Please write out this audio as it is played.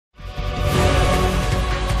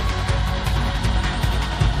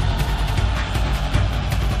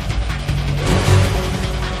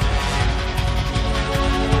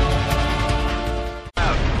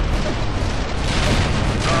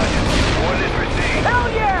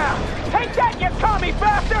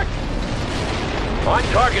On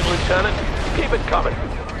target, Lieutenant. Keep it coming.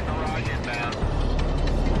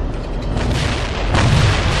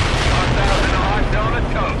 Hostiles in the hot zone at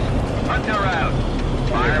coast. Hunter out.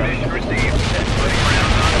 Fire mission received. Putting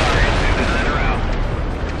rounds on target. Zulu out.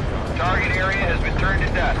 Target area has been turned to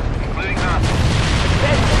dust, including hostiles.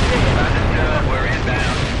 Understood. We're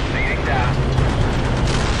inbound. Leading down.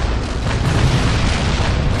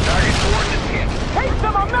 Target coordinates hit. Take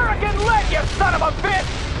some American lead, you son of a bitch!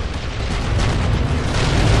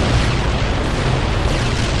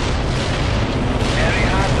 Heavy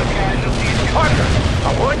hostile casualties. Parker, I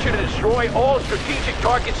want you to destroy all strategic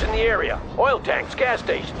targets in the area. Oil tanks, gas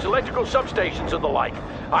stations, electrical substations and the like.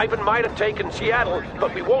 Ivan might have taken Seattle,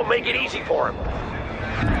 but we won't make it easy for him.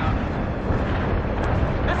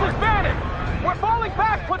 This is Bannon! We're falling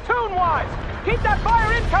back platoon-wise! Keep that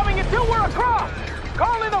fire incoming until we're across!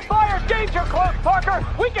 Call in the fire danger close, Parker!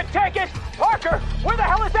 We can take it! Parker, where the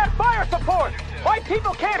hell is that fire support? My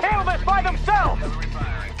people can't handle this by themselves!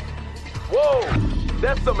 Whoa!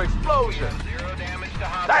 That's some explosion! Zero damage to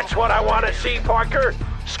hostiles. That's what I want to see, Parker.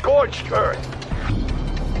 Scorched earth.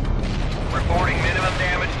 Reporting minimum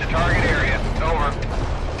damage to target area. Over.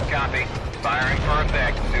 Copy. Firing for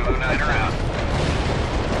effect. Zulu Niner out.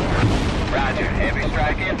 Roger. Heavy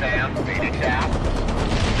strike inbound. Phoenix out.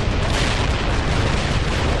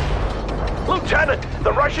 Lieutenant,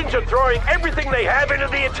 the Russians are throwing everything they have into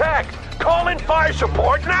the attack. Call in fire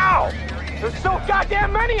support now. There's so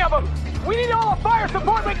goddamn many of them! We need all the fire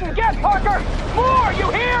support we can get, Parker! More, you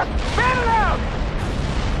hear? Fan it out!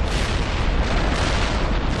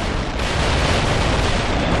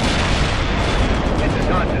 This is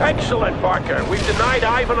Hunter. Excellent, Parker. We've denied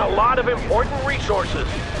Ivan a lot of important resources.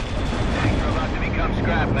 Tanks are about to become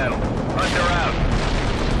scrap metal. Hunter out.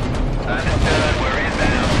 Understood. We're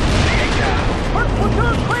inbound. Leading down. First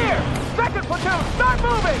platoon clear! Second platoon, start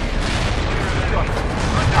moving!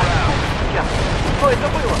 Hunter out. Что это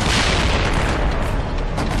было?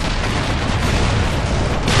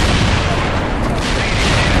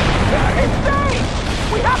 Insane!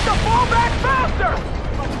 We have to fall back faster!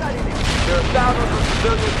 There are thousands of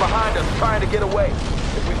civilians behind us trying to get away.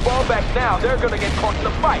 If we fall back now, they're gonna get caught in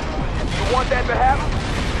the fight. You want that to happen?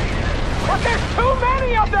 But there's too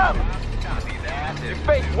many of them! Copy that. You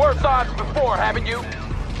faced worse odds before, haven't you?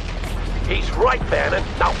 He's right, Bannon.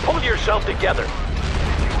 Now pull yourself together.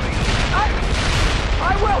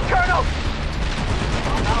 I will, Colonel!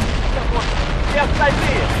 Yes, I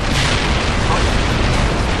see it.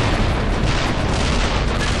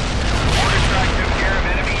 Order strike took care of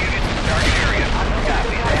enemy units in target area.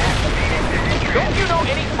 Copy that. Don't you know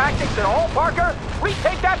any tactics at all, Parker?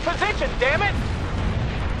 Retake that position, damn it!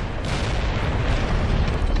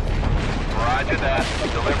 Roger that.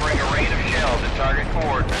 Delivering a rain of shells at target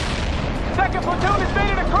coordinates. Second platoon has made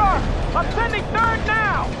it across! I'm sending third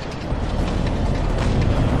now!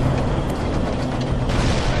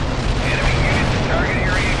 Enemy units in target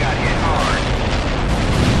area got hit hard.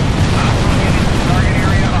 Hostile units in target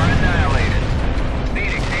area are annihilated.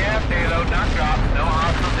 Phoenix, yeah, payload knocked off. No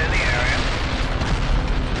hostiles in the area.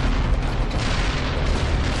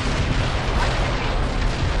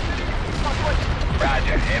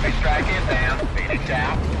 Roger, heavy strike inbound. Phoenix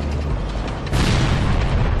out.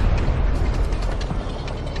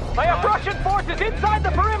 I have Russian forces inside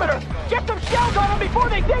the perimeter! Get some shells on them before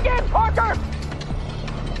they dig in, Parker!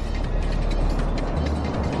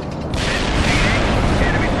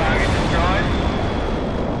 Enemy target destroyed.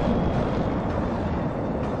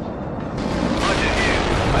 Hunter here.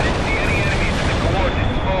 I didn't see any enemies in the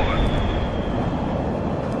coordinates. Over.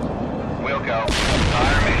 Wilco.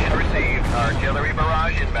 Fire mission received. Artillery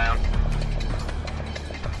barrage inbound.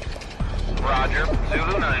 Roger.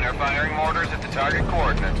 Zulu 9 are firing mortars at the target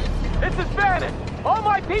coordinates. This is Bannon! All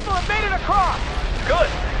my people have made it across! Good.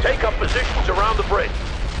 Take up positions around the bridge.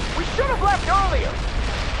 We should have left earlier!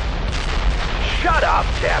 Shut up,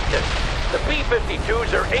 Captain. The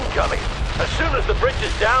B-52s are incoming. As soon as the bridge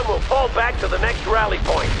is down, we'll fall back to the next rally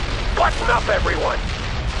point. Button up, everyone.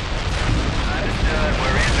 Understood.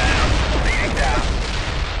 We're inbound. Leading down.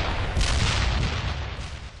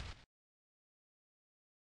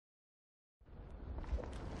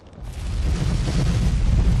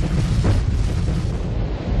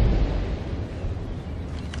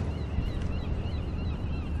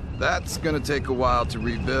 That's gonna take a while to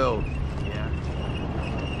rebuild. Yeah.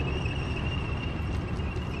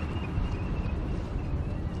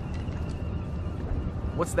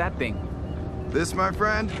 What's that thing? This, my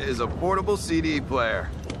friend, is a portable CD player.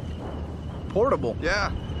 Portable?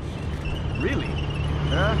 Yeah, Really?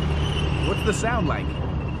 Huh? What's the sound like?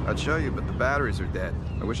 I'd show you, but the batteries are dead.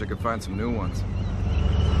 I wish I could find some new ones.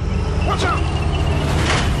 Watch out!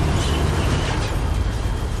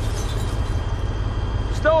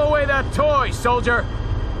 Stow away that toy, soldier!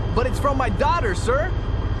 But it's from my daughter, sir.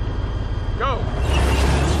 Go!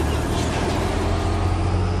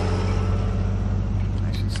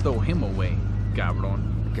 I should stow him away,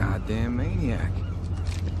 cabron. Goddamn maniac.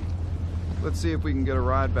 Let's see if we can get a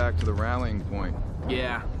ride back to the rallying point.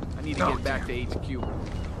 Yeah, I need to get back to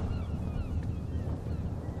HQ.